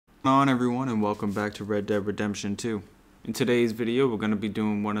On everyone, and welcome back to Red Dead Redemption 2. In today's video, we're going to be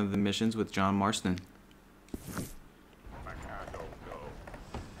doing one of the missions with John Marston.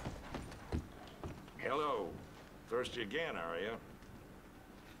 Hello. Thirsty again, are you?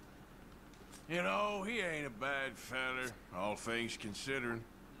 You know, he ain't a bad feller, all things considering.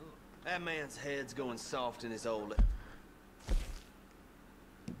 That man's head's going soft in his old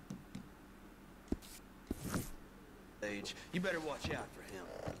age. You better watch out for him.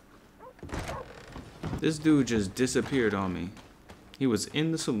 This dude just disappeared on me. He was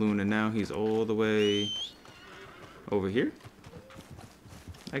in the saloon and now he's all the way over here,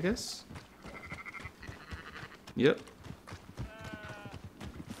 I guess. Yep.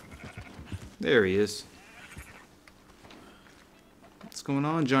 There he is. What's going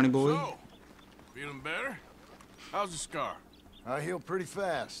on, Johnny boy? So, feeling better? How's the scar? I heal pretty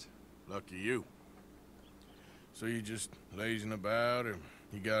fast. Lucky you. So you just lazing about, or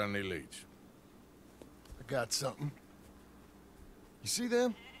you got any leads? I got something. You see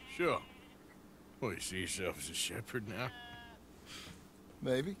them? Sure. Well, you see yourself as a shepherd now?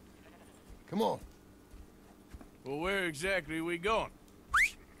 Maybe. Come on. Well, where exactly are we going?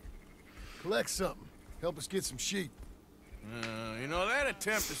 Collect something. Help us get some sheep. You know, that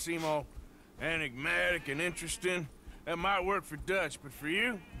attempt to seem all enigmatic and interesting, that might work for Dutch, but for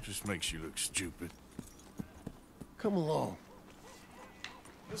you, it just makes you look stupid. Come along.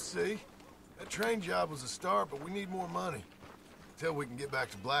 You'll see. That train job was a start, but we need more money. Till we can get back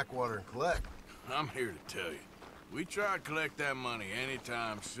to Blackwater and collect. I'm here to tell you, we try to collect that money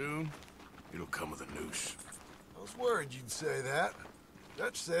anytime soon, it'll come with a noose. I was worried you'd say that.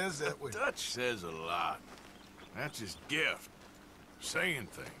 Dutch says that we... Dutch says a lot. That's his gift. Saying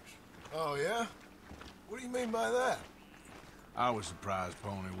things. Oh, yeah? What do you mean by that? I was a prize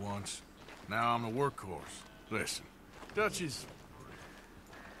pony once. Now I'm a workhorse. Listen, Dutch is...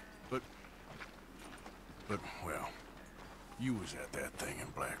 But, well, you was at that thing in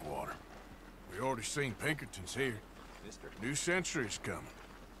Blackwater. We already seen Pinkertons here. New century's coming.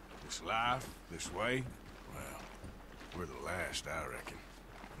 This life, this way, well, we're the last, I reckon.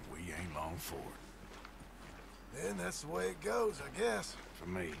 And we ain't long for it. Then that's the way it goes, I guess. For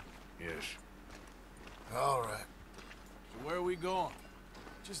me, yes. All right. So where are we going?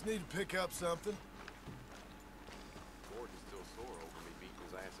 Just need to pick up something.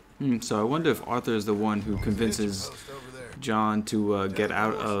 So I wonder if Arthur is the one who convinces John to get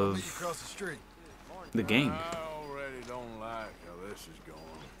out of the game. I already don't like how this is going.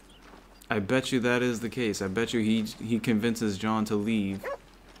 I bet you that is the case. I bet you he convinces John to leave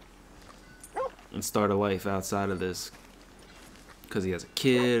and start a life outside of this because he has a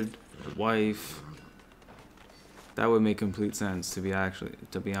kid, a wife. That would make complete sense to be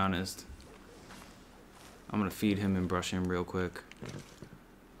honest. I'm gonna feed him and brush him real quick.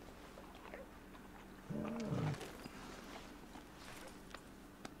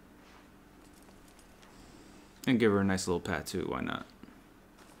 And give her a nice little pat too, why not?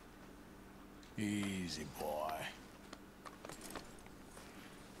 Easy, boy.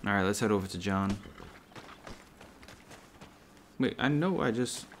 Alright, let's head over to John. Wait, I know I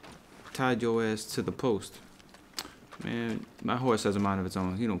just tied your ass to the post. Man, my horse has a mind of its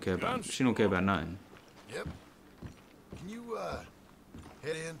own. She don't care about nothing. Yep. Can you,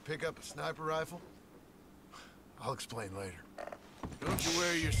 head in, pick up a sniper rifle? I'll explain later. Don't you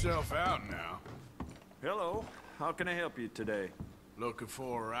wear yourself out now. Hello. How can I help you today? Looking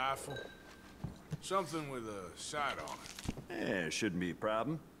for a rifle? Something with a sight on it. Yeah, shouldn't be a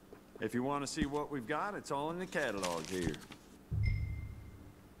problem. If you want to see what we've got, it's all in the catalog here.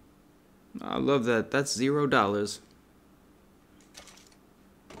 I love that. That's $0.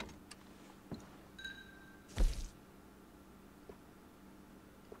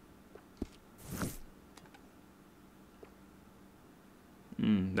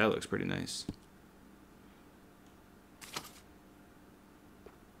 That looks pretty nice.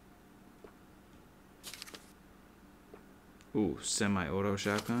 Ooh, semi-auto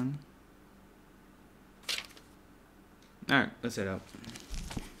shotgun. Alright, let's head out.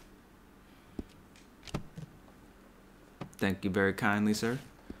 Thank you very kindly, sir.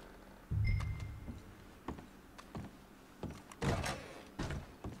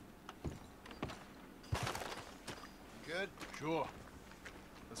 Good? Sure.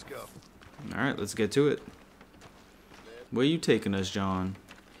 Let's go. Alright, let's get to it. Where are you taking us, John?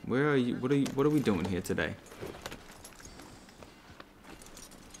 Where are you? What are we doing here today?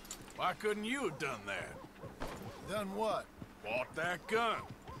 Why couldn't you have done that? Done what? Bought that gun.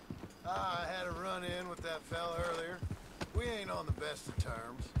 I had a run-in with that fella earlier. We ain't on the best of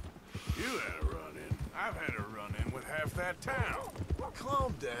terms. You had a run-in. I've had a run-in with half that town.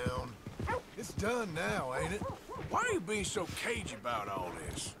 Calm down. It's done now, ain't it? Why are you being so cagey about all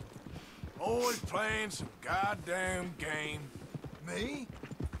this? Always playing some goddamn game. Me?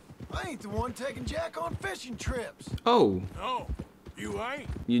 I ain't the one taking Jack on fishing trips. Oh, No, you ain't.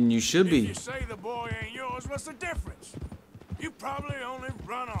 you should If you be. say the boy ain't yours, what's the difference? You probably only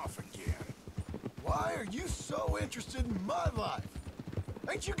run off again. Why are you so interested in my life?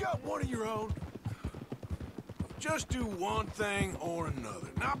 Ain't you got one of your own? Just do one thing or another.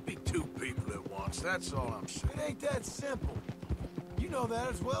 Not be two people at once, that's all I'm saying. It ain't that simple. You know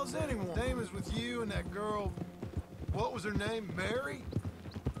that as well as anyone. Same as with you and that girl, what was her name, Mary?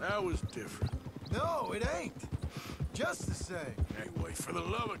 That was different. No, it ain't. Just the same. Anyway, for the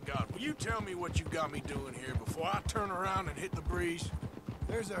love of God, will you tell me what you got me doing here before I turn around and hit the breeze?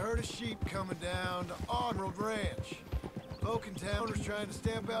 There's a herd of sheep coming down to Emerald Ranch. Folk in town are trying to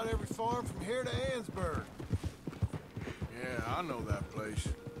stamp out every farm from here to Ansburg. Yeah, I know that place.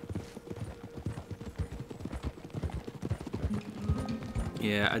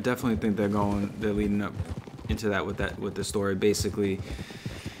 Yeah, I definitely think they're leading up into that with the story. Basically,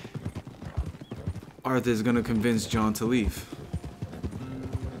 Arthur's gonna convince John to leave.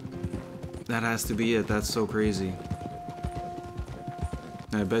 That has to be it. That's so crazy.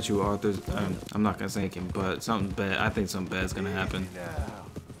 I bet you Arthur's. I'm not gonna say him, but something bad. I think something bad's gonna happen.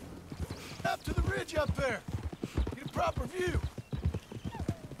 Now. Up to the ridge up there. Get a proper view.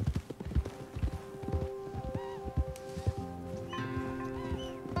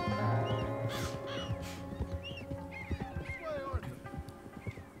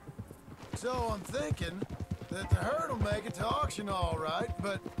 So I'm thinking that the herd will make it to auction all right,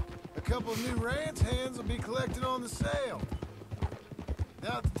 but a couple of new ranch hands will be collected on the sale.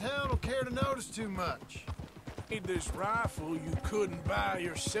 Doubt the town will care to notice too much. Need this rifle you couldn't buy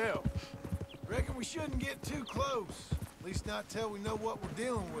yourself. Reckon we shouldn't get too close. At least not till we know what we're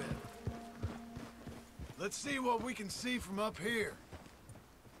dealing with. Let's see what we can see from up here.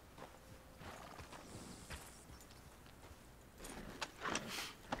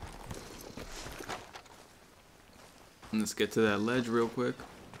 Let's get to that ledge real quick.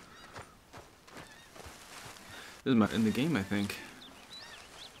 This is in the game, I think.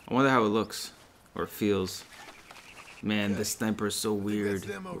 I wonder how it looks or feels. Man, the sniper is so weird. That's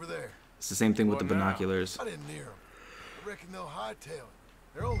them over there. It's the same thing with the What now? binoculars. I didn't near them. I reckon they'll hightail it.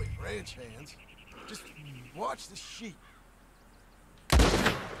 They're only ranch hands. Just watch the sheep.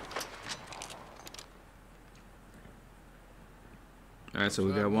 All right, so we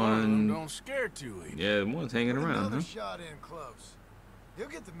got Them one. don't scare too easy. Yeah, one's hanging Put around, another huh? shot in close. He'll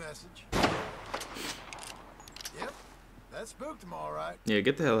get the message. Yep, that spooked him all right. Yeah,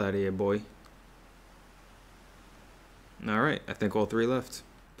 get the hell out of here, boy. All right, I think all three left.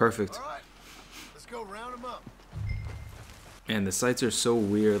 Perfect. All right, let's go round them up. And the sights are so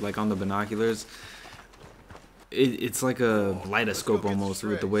weird, like on the binoculars. It's like a lidoscope almost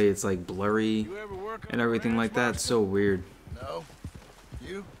with the way it's like blurry You ever work on and a everything ranch, like that. Marston? So weird. No,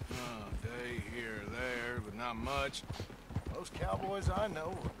 you? Day here or there, but not much. Most cowboys I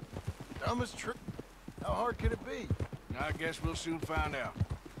know are dumb as tree. How hard could it be? I guess we'll soon find out.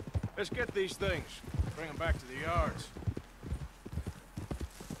 Let's get these things. Bring them back to the yards.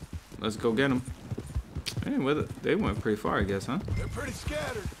 Let's go get them. Hey, they went pretty far, I guess, huh? They're pretty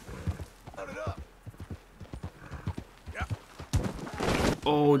scattered. Load it up. Yeah.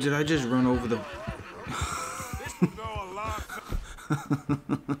 Oh, did I just run over the... This will go a lot.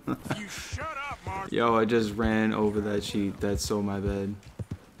 You shut up, Mark. Yo, I just ran over that sheep. That's so my bad.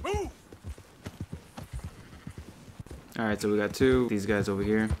 Move. All right, so we got two. These guys over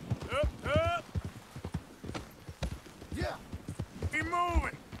here. Up. Yeah. Keep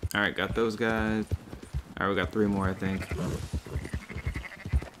moving. All right, got those guys. All right, we got three more, I think. All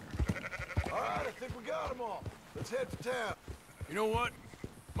right, I think we got them all. Let's head for town. You know what?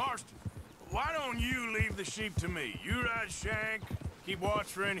 Marston, why don't you leave the sheep to me? You ride Shank, keep watch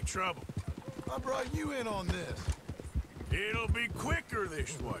for any trouble. I brought you in on this. It'll be quicker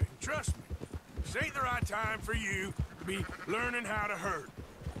this way, trust me. This ain't the right time for you to be learning how to herd.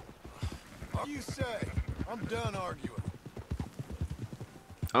 What you say? I'm done arguing.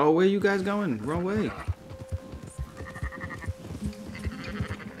 Oh, where you guys going? Wrong way.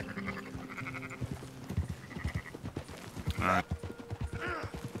 All right.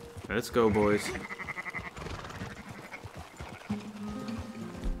 Let's go, boys.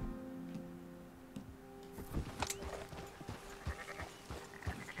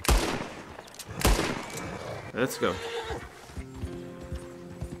 Let's go.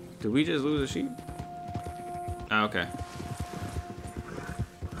 Did we just lose a sheep? Ah, okay.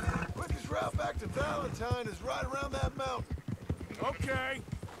 Quickest route back to Valentine is right around that mountain. Okay.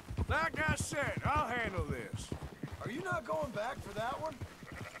 Like I said, I'll handle this. Are you not going back for that one?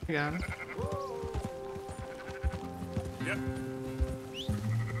 I got him. Yep.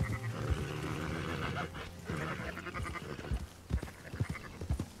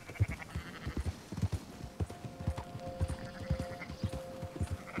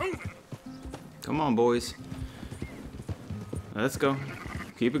 Come on, boys. Let's go.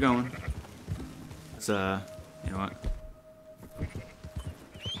 Keep it going. It's, you know what?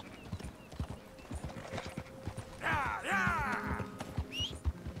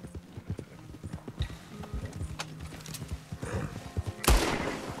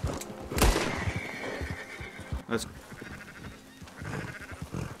 Let's.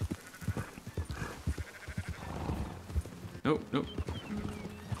 Nope, nope.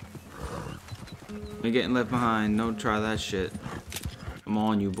 You're getting left behind. Don't try that shit. I'm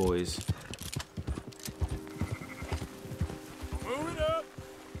on you, boys. Move it up.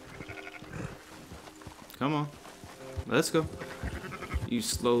 Come on. Let's go. You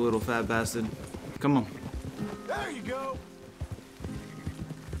slow little fat bastard. Come on. There you go.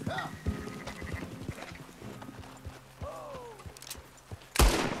 Ah.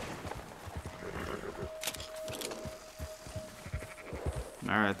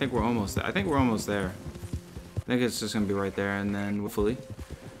 Alright, I think we're almost there. I think we're almost there. I think it's just gonna be right there, and then hopefully.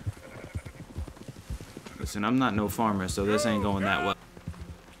 Listen, I'm not no farmer, so this ain't going that well.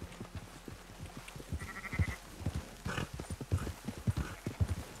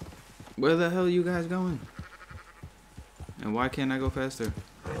 Where the hell are you guys going? And why can't I go faster?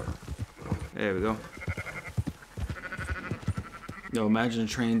 There we go. Yo, imagine a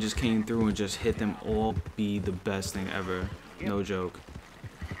train just came through and just hit them all. Be the best thing ever. No joke.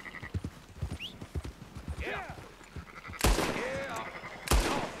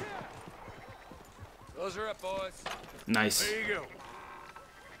 Those are up, boys. Nice. There you go.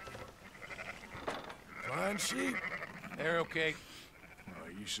 Fine sheep. They're okay.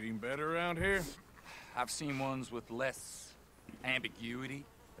 You seen better around here? I've seen ones with less ambiguity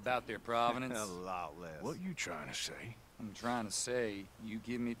about their provenance. A lot less. What you trying to say? I'm trying to say, you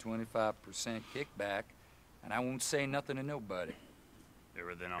give me 25% kickback, and I won't say nothing to nobody.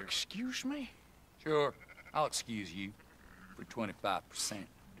 Everything else. Excuse me? Sure, I'll excuse you for 25%.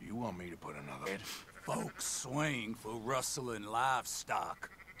 Do you want me to put another head? Folks swing for rustling livestock.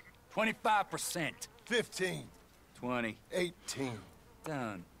 25%. 15. 20. 18.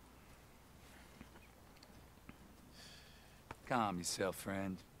 Done. Calm yourself,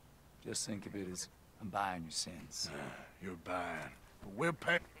 friend. Just think of it as I'm buying your sins. You're buying. But we'll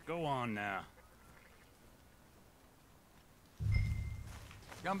pay. Go on now.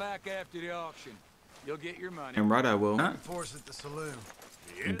 Come back after the auction. You'll get your money. And right, I will. Huh? Force at the saloon.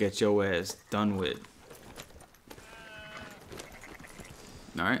 And get your ass done with.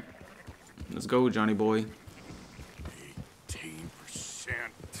 All right, let's go, Johnny boy. 18%.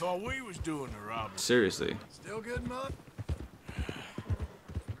 Thought we was doing the robbing. Seriously. Still good, Mutt?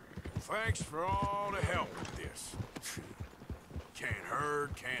 Thanks for all the help with this. Can't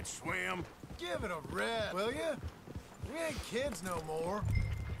herd, can't swim. Give it a rest, will ya? We ain't kids no more.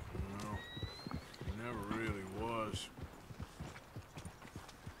 No, never really was.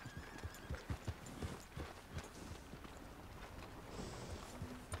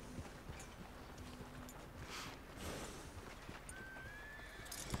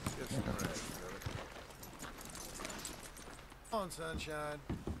 Come on, sunshine.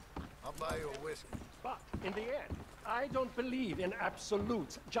 I'll buy you a whiskey. But in the end, I don't believe in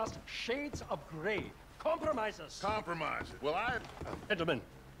absolutes, just shades of gray. Compromises. Compromises. Well, Gentlemen,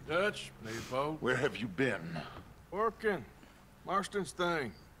 Dutch, Leopold. where have you been? Working. Marston's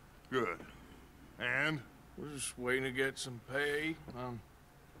thing. Good. And? We're just waiting to get some pay.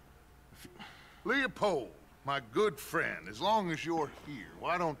 Leopold, my good friend, as long as you're here,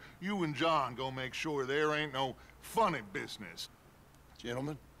 why don't you and John go make sure there ain't no funny business?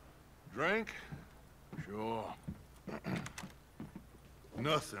 Gentlemen? Drink? Sure.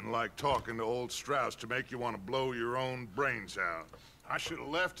 Nothing like talking to old Strauss to make you want to blow your own brains out. I should have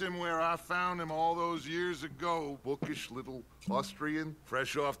left him where I found him all those years ago. Bookish little Austrian,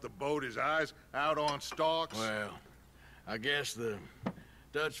 fresh off the boat, his eyes out on stalks. Well, I guess the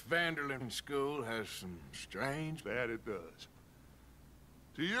Dutch Vanderlyn school has some strange... That it does.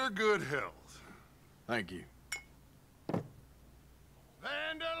 To your good health. Thank you.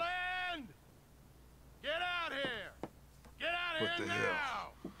 Vanderlyn! Get out here! Get out What here the now!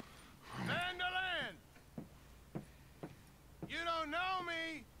 hell? Vanderlyn! You don't know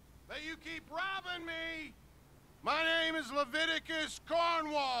me, but you keep robbing me! My name is Leviticus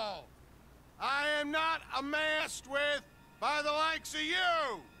Cornwall. I am not amassed with by the likes of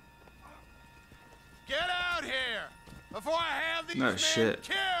you. Get out here before I have these men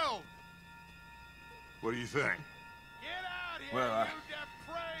killed. What do you think? Get out here, you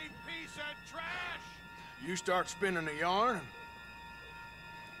depraved piece of trash. You start spinning a yarn, and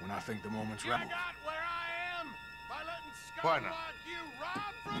when I think the moment's right. You got where I am by letting scum like you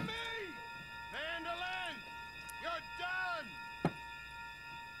rob from me. Vandalin, you're done.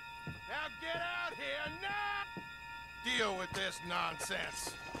 Now get out here now. Deal with this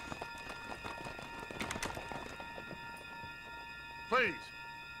nonsense. Please,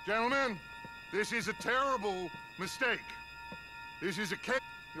 gentlemen, this is a terrible mistake. This is a case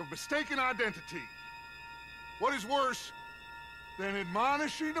of mistaken identity. What is worse than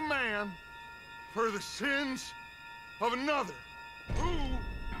admonishing a man for the sins of another who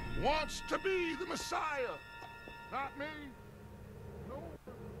wants to be the Messiah? Not me. No,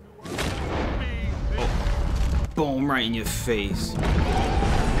 do I be the... Boom, right in your face.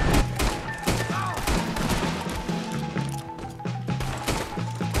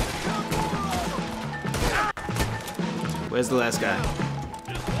 Where's the last guy?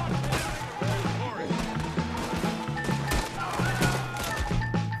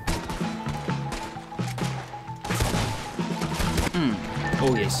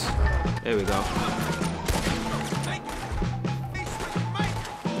 Oh yes. There we go.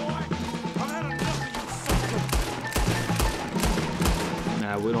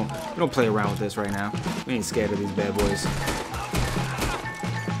 Nah, we don't play around with this right now. We ain't scared of these bad boys.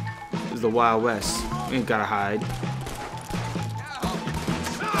 This is the Wild West. We ain't gotta hide.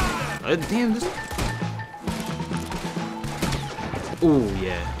 Damn this. Ooh,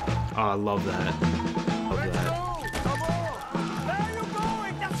 yeah. Oh, I love that. Love that. Come on! Where are you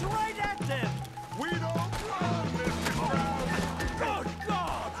going? That's right at them! We don't run, Mr. Strauss! Good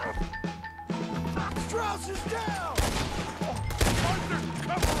God! Strauss is down! Arthur,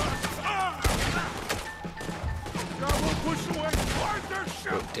 cover us! God will push away! Arthur,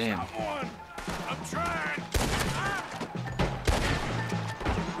 shoot damn. someone! I'm trying!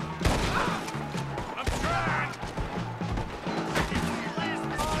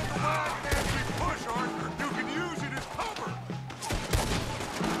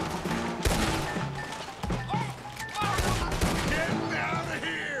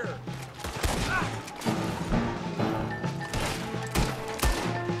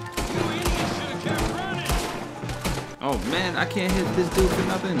 Oh man, I can't hit this dude for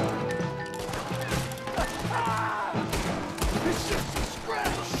nothing.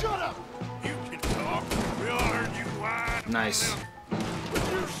 Shut up! You can talk. We all heard you whine. Nice.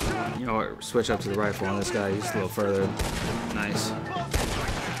 You know what? Switch up to the rifle on this guy. He's a little further. Nice.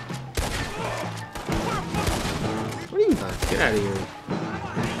 What are you about? Get out of here.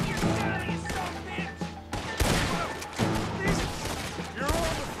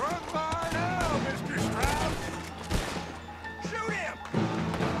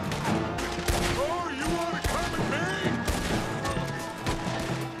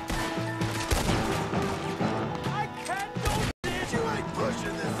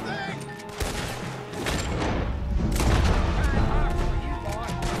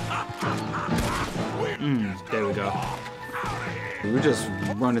 There we go. We were just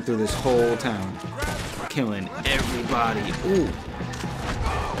running through this whole town, killing everybody. Ooh.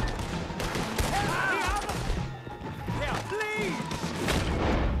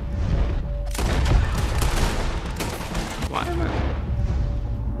 Why am I?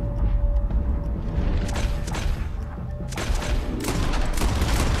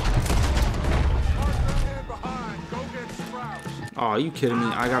 Oh, are you kidding me?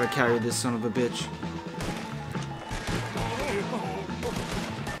 I gotta carry this son of a bitch.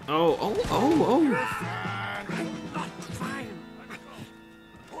 Oh.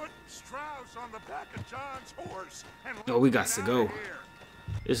 Put Strauss on the back of John's horse and Oh, we got to go.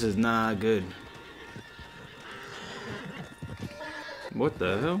 This is not good. What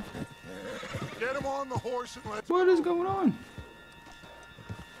the hell? Get him on the horse and let's What is going on?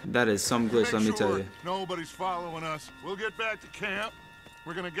 That is some glitch, let me tell you. Nobody's following us. We'll get back to camp.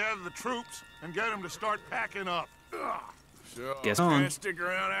 We're gonna gather the troops and get them to start packing up. Ugh. Sure. Guess on. Can't stick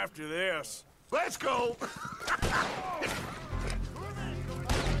around after this. Let's go!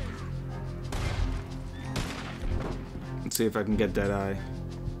 Let's see if I can get that eye.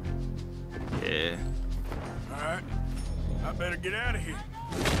 Yeah. Alright. I better get out of here.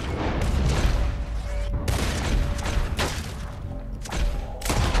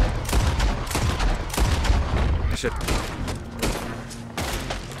 Shit.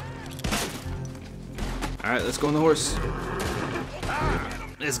 Alright, let's go on the horse.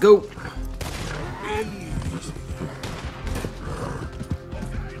 Let's go.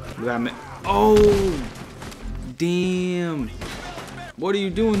 We got me. Oh, damn. What are you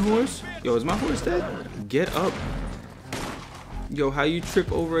doing, horse? Yo, is my horse dead? Get up. Yo, how you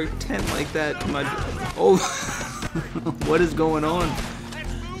trip over a tent like that? My. Oh, what is going on?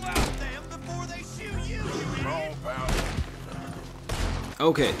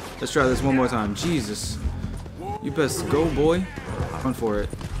 Okay, let's try this one more time. Jesus. You best go, boy. Run for it.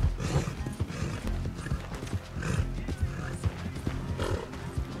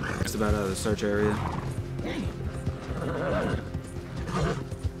 Just about out of the search area.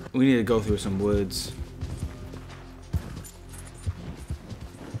 We need to go through some woods.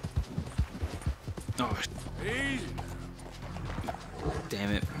 Oh,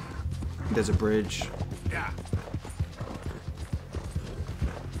 damn it. There's a bridge. Yeah.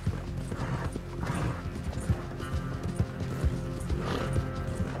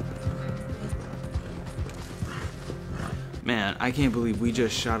 Man, I can't believe we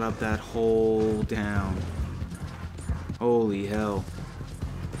just shot up that whole town. Holy hell.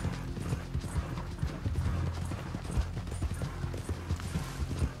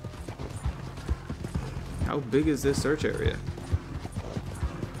 How big is this search area?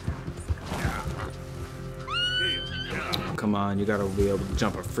 Come on, you gotta be able to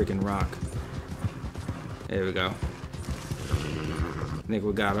jump a freaking rock. There we go. I think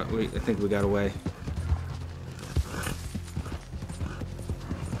we got away.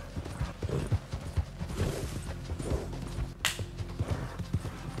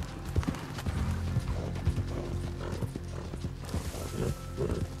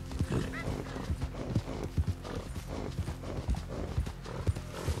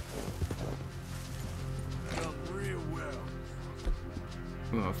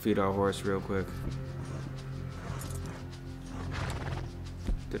 I'm gonna feed our horse real quick.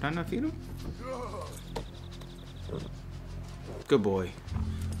 Did I not feed him? Good boy.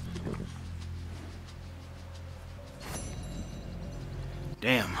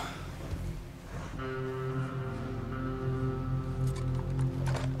 Damn.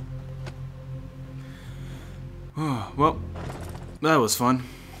 Oh, well, that was fun.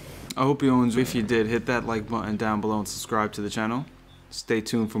 I hope you enjoyed. If you did, hit that like button down below and subscribe to the channel. Stay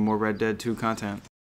tuned for more Red Dead 2 content.